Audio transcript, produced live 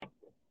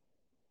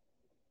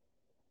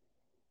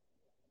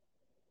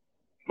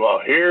Well,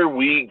 here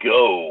we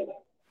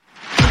go.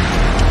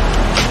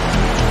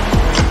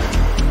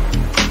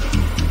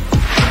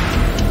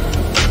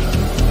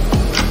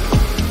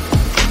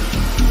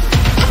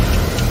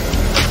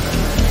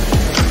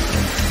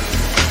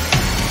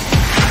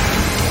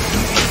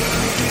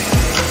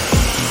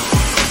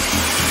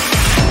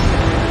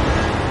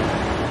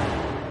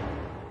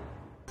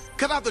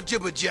 Cut out the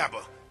jibber jabber.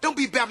 Don't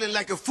be babbling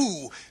like a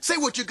fool. Say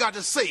what you got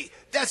to say.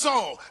 That's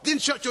all. Then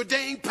shut your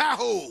dang pie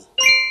hole.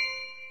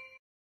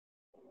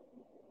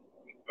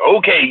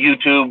 Okay,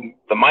 YouTube,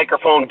 the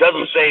microphone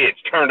doesn't say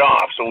it's turned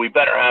off, so we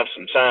better have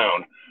some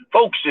sound.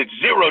 Folks, it's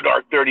Zero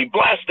Dark 30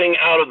 blasting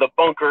out of the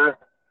bunker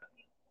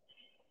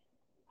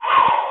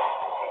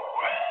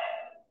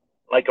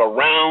like a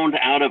round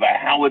out of a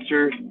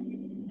howitzer.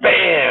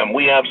 Bam!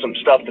 We have some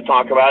stuff to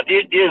talk about.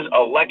 It is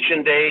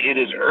election day. It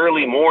is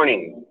early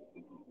morning.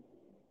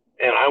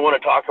 And I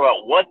want to talk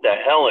about what the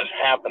hell is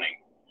happening.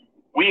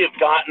 We have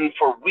gotten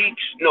for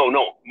weeks,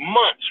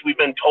 months, we've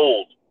been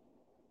told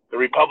the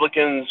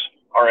Republicans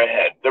are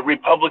ahead. The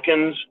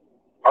Republicans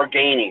are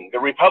gaining. The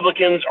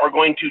Republicans are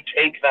going to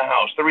take the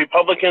House. The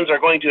Republicans are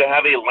going to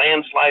have a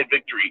landslide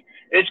victory.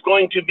 It's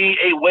going to be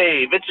a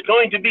wave. It's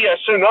going to be a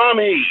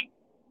tsunami.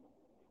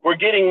 We're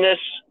getting this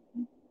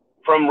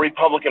from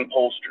Republican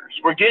pollsters.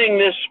 We're getting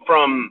this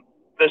from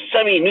the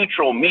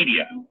semi-neutral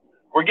media.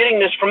 We're getting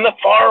this from the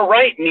far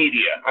right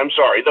media. I'm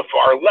sorry, the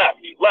far left,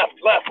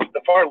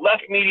 the far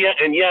left media,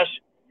 and yes,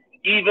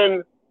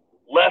 even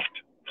left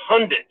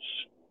pundits.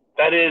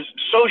 That is,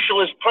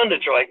 socialist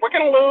pundits are like, we're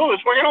going to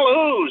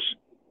lose.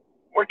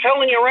 We're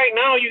telling you right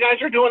now, you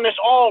guys are doing this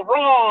all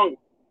wrong.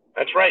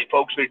 That's right,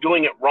 folks, they're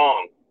doing it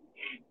wrong.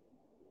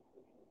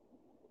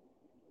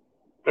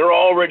 They're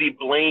already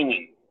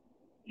blaming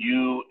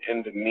you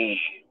and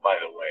me, by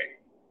the way.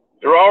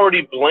 They're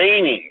already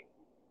blaming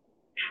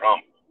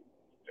Trump.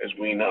 As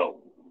we know,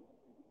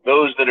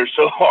 those that are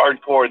so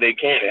hardcore they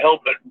can't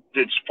help but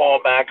just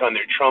fall back on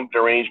their Trump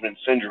derangement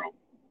syndrome.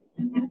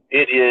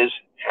 It is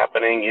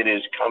happening. It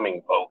is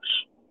coming, folks.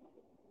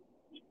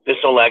 This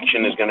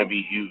election is going to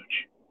be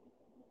huge.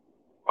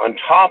 On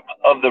top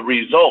of the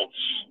results,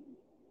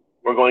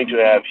 we're going to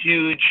have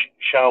huge,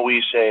 shall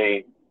we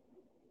say,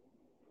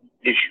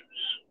 issues.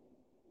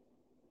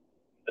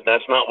 But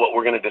that's not what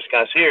we're going to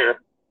discuss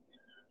here.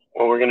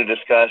 What we're going to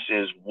discuss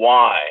is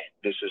why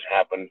this has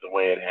happened the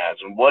way it has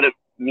and what it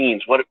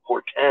means, what it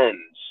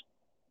portends,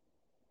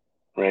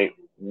 right?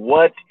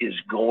 What is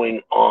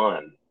going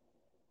on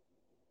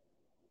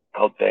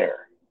out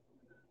there?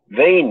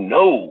 They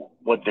know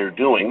what they're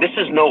doing. This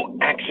is no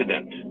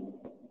accident.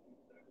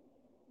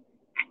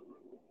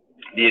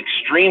 The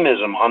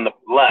extremism on the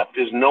left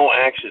is no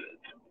accident.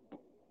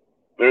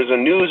 There's a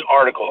news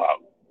article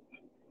out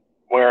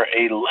where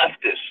a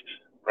leftist,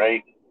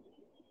 right?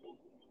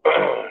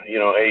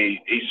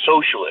 A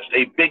socialist,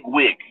 a big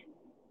wig,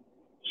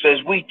 says,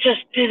 we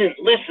just didn't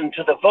listen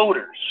to the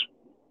voters.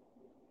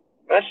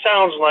 That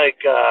sounds like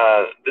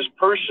this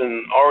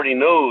person already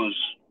knows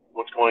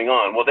what's going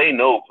on. Well, they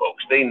know,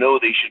 folks. They know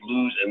they should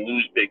lose and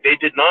lose big. They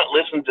did not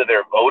listen to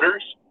their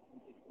voters.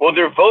 Well,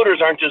 their voters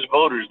aren't just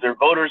voters. Their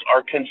voters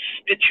are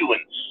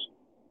constituents,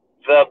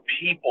 the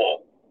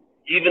people.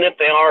 Even if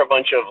they are a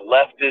bunch of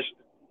leftist,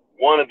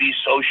 wannabe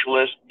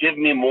socialists, give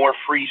me more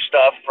free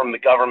stuff from the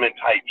government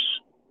types.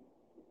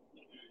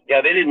 Yeah,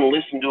 they didn't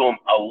listen to them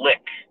a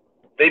lick.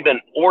 They've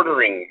been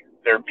ordering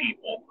their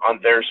people on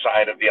their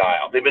side of the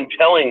aisle. They've been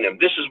telling them,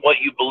 this is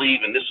what you believe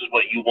and this is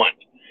what you want.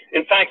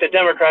 In fact, the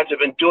Democrats have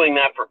been doing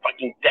that for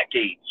fucking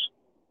decades.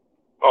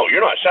 Oh,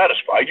 you're not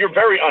satisfied. You're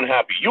very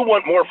unhappy. You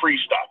want more free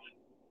stuff.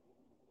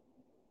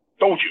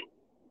 Don't you?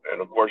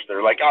 And of course,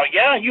 they're like, oh,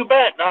 yeah, you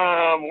bet.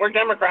 We're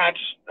Democrats.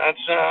 That's,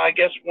 I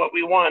guess, what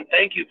we want.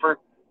 Thank you for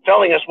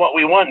telling us what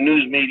we want,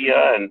 news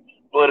media and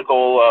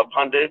political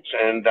pundits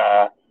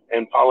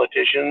and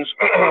politicians.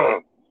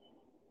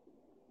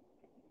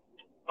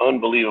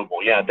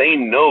 Unbelievable. Yeah, they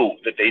know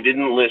that they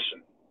didn't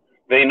listen.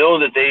 They know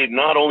that they've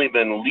not only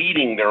been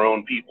leading their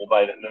own people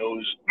by the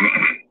nose,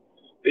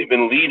 they've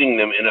been leading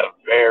them in a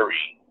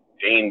very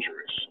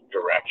dangerous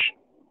direction.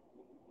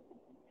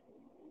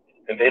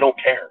 And they don't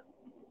care.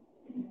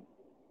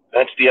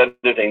 That's the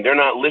other thing. They're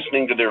not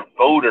listening to their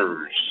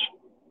voters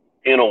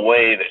in a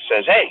way that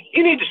says, hey,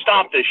 you need to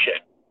stop this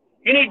shit.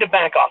 You need to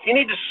back off. You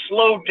need to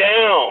slow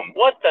down.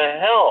 What the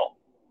hell?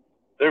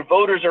 Their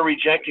voters are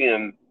rejecting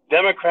them.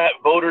 Democrat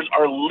voters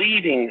are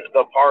leaving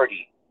the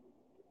party.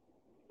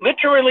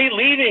 Literally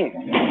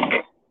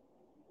leaving.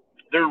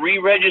 They're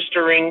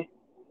re-registering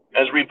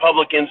as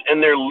Republicans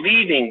and they're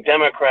leaving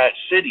Democrat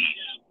cities.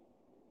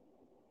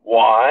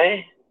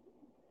 Why?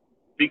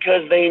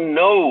 Because they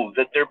know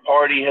that their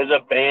party has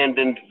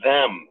abandoned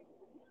them.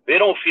 They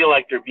don't feel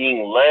like they're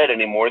being led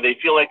anymore. They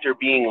feel like they're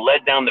being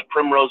led down the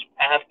primrose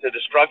path to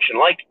destruction,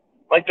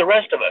 like the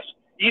rest of us.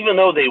 Even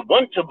though they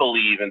want to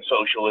believe in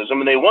socialism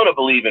and they want to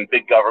believe in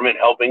big government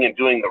helping and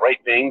doing the right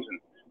things and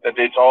that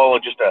it's all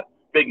just a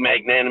big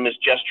magnanimous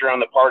gesture on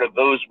the part of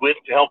those with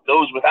to help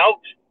those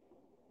without,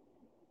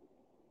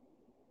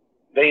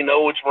 they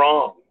know it's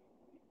wrong.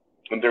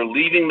 And they're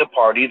leaving the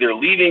party. They're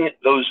leaving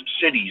those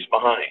cities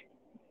behind.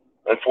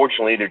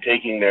 Unfortunately, they're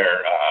taking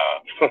their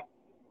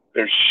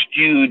their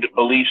skewed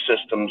belief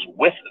systems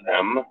with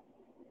them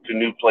to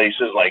new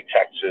places like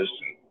Texas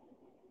and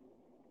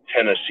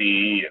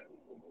Tennessee and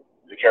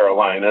the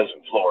Carolinas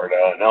and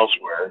Florida and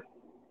elsewhere.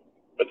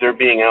 But they're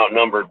being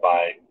outnumbered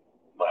by,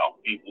 well,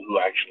 people who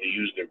actually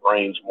use their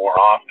brains more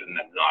often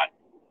than not.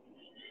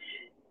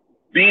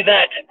 Be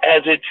that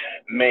as it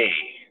may,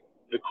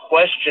 the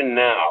question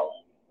now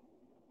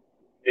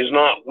is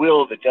not,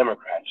 will the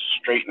Democrats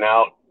straighten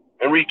out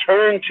and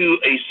return to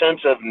a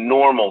sense of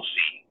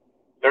normalcy?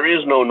 There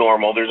is no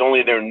normal. There's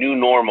only their new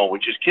normal,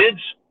 which is kids,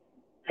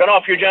 cut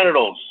off your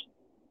genitals.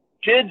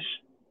 Kids,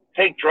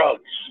 take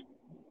drugs.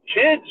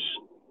 Kids,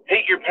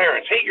 hate your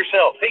parents, hate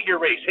yourself, hate your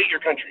race, hate your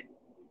country.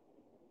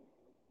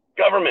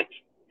 Government,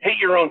 hate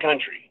your own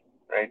country,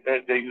 right?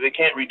 They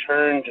can't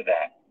return to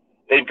that.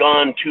 They've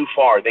gone too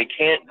far. They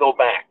can't go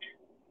back.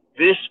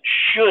 This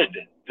should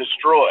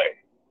destroy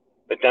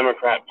the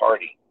Democrat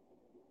Party.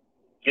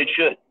 It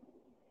should.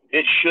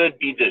 It should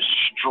be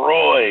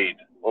destroyed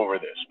over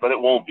this, but it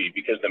won't be,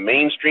 because the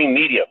mainstream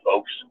media,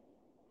 folks,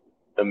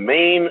 the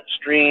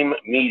mainstream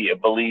media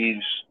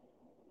believes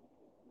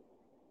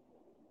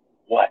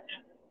what?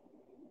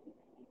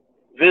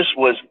 This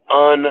was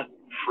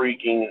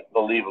unfreaking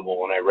believable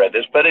when I read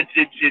this, but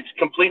it's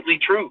completely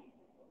true.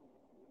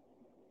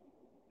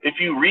 If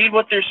you read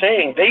what they're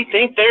saying, they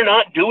think they're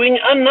not doing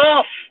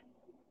enough.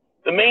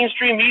 The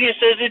mainstream media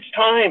says it's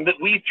time that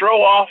we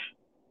throw off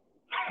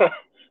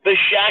the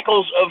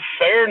shackles of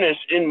fairness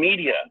in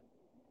media.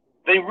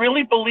 They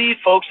really believe,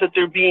 folks, that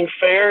they're being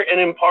fair and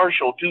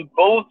impartial to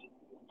both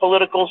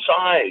political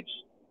sides,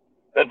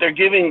 that they're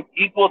giving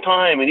equal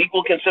time and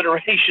equal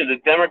consideration to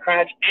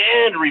Democrats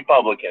and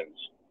Republicans.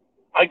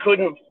 I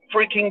couldn't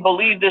freaking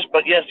believe this,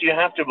 but yes, you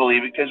have to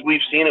believe it, because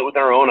we've seen it with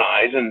our own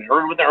eyes and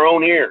heard with our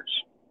own ears.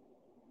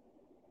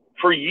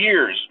 For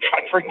years,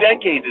 for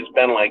decades, it's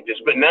been like this,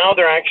 but now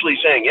they're actually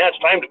saying, yeah, it's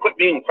time to quit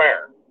being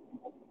fair.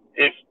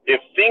 If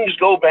things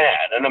go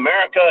bad and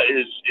America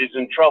is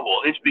in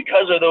trouble, it's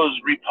because of those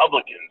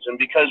Republicans, and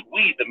because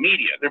we, the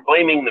media, they're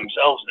blaming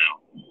themselves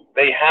now.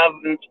 They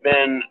haven't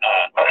been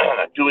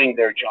doing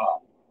their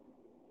job.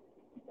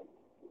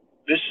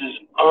 This is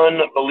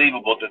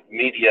unbelievable that the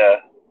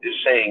media is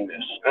saying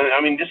this.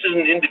 I mean, this is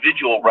an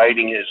individual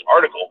writing his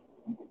article,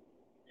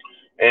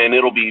 and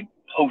it'll be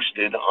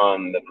posted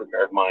on the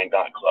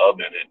preparedmind.club,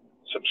 and it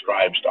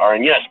subscribes to our,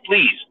 and yes,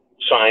 please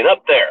sign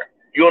up there.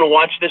 You want to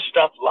watch this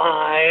stuff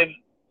live?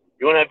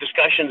 You want to have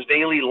discussions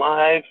daily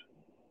live,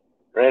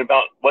 right,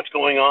 about what's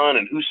going on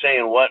and who's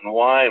saying what and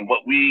why and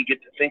what we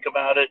get to think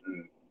about it,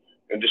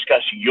 and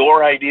discuss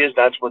your ideas?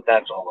 That's what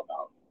that's all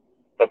about.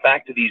 But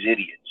back to these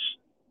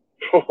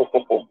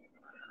idiots.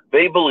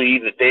 They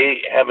believe that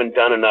they haven't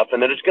done enough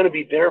and that it's going to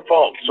be their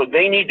fault. So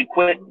they need to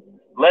quit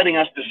letting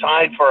us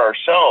decide for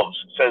ourselves,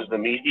 says the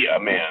media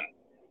man.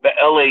 The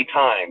LA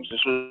Times.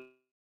 This was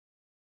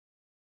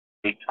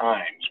a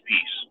Times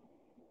piece.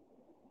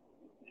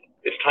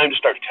 It's time to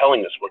start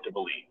telling us what to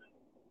believe,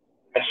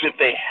 as if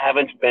they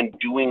haven't been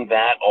doing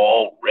that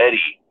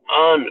already.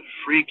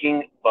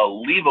 Unfreaking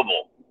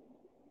believable.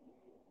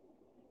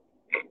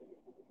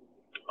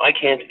 I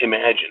can't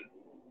imagine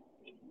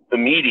the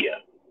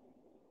media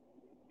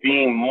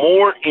being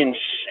more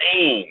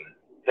insane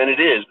than it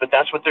is, but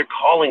that's what they're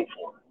calling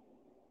for.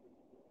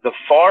 The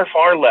far,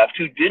 far left,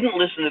 who didn't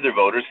listen to their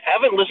voters,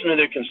 haven't listened to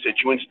their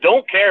constituents,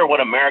 don't care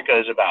what America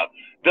is about,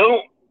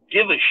 don't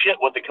give a shit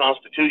what the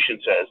Constitution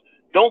says,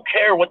 don't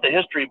care what the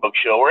history books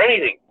show or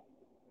anything.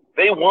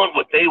 They want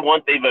what they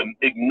want. They've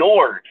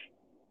ignored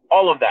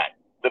all of that.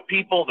 The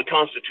people, the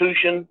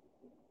Constitution,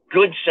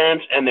 good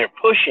sense, and they're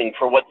pushing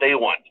for what they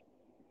want.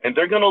 And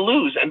they're going to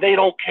lose, and they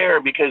don't care,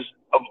 because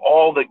of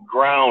all the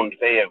ground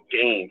they have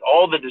gained,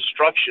 all the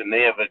destruction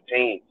they have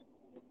attained.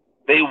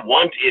 They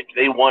want it.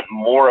 They want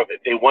more of it.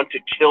 They want to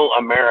kill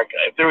America.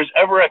 If there was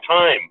ever a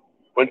time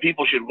when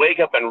people should wake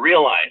up and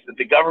realize that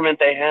the government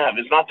they have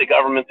is not the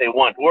government they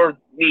want or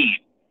need,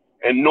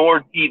 and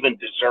nor even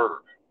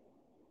deserve,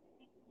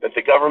 that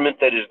the government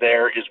that is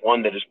there is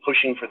one that is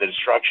pushing for the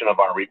destruction of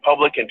our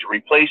republic, and to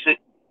replace it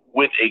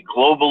with a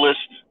globalist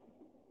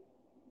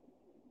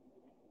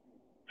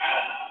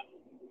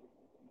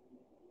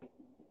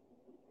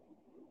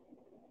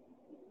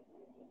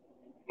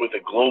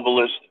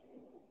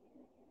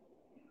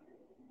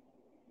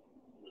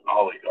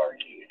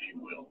oligarchy, if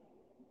you will,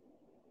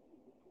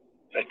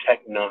 a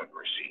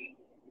technocracy.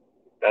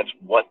 That's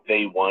what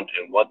they want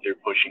and what they're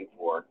pushing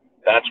for.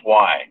 That's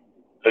why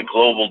the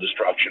global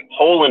destruction.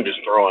 Poland is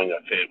throwing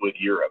a fit with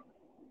Europe.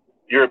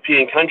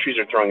 European countries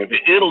are throwing a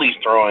fit. Italy's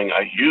throwing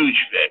a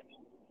huge fit,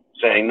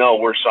 saying, no,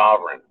 we're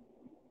sovereign.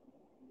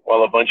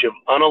 While a bunch of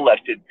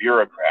unelected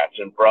bureaucrats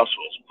in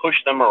Brussels push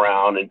them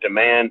around and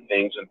demand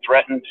things and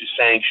threaten to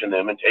sanction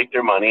them and take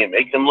their money and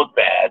make them look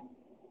bad.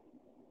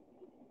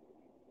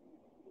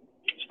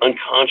 It's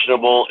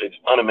unconscionable, it's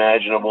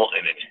unimaginable,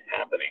 and it's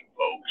happening,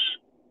 folks.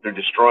 They're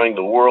destroying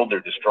the world, they're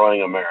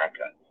destroying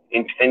America,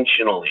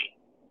 intentionally.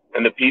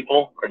 And the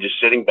people are just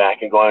sitting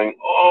back and going,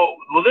 oh,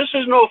 well, this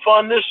is no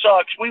fun. This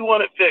sucks. We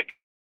want it fixed.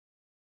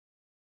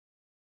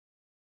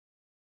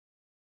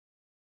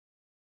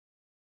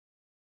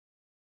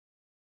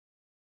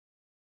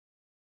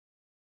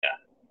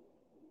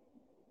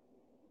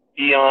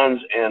 Eons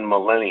and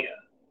millennia.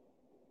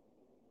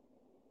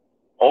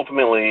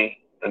 Ultimately,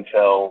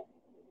 until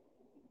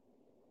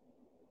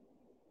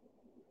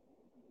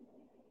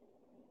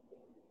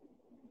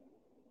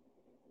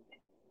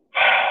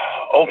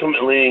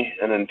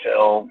and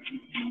until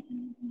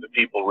the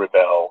people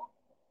rebel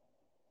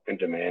and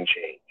demand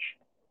change.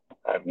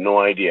 I have no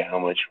idea how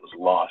much was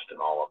lost in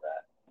all of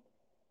that.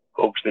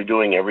 Folks, they're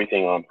doing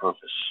everything on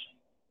purpose.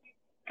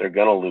 They're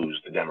going to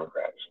lose, the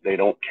Democrats. They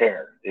don't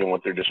care. They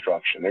want their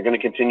destruction. They're going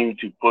to continue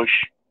to push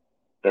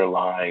their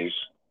lies,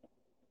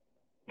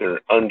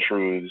 their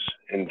untruths,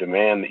 and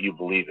demand that you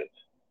believe it.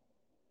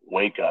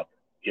 Wake up,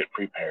 get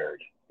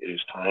prepared. It is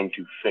time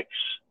to fix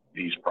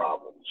these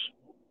problems.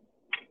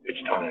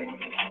 It's time.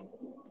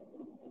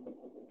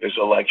 This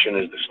election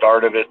is the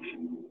start of it,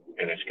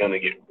 and it's going to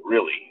get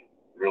really,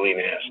 really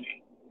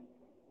nasty.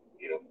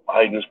 You know,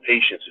 Biden's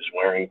patience is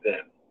wearing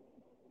thin.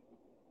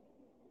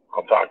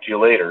 I'll talk to you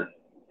later.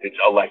 It's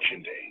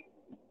election day.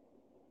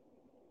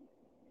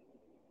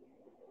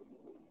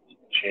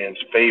 Chance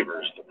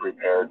favors the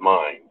prepared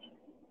mind.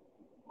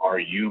 Are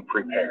you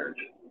prepared?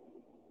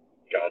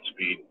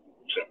 Godspeed,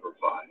 Semper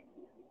Fi.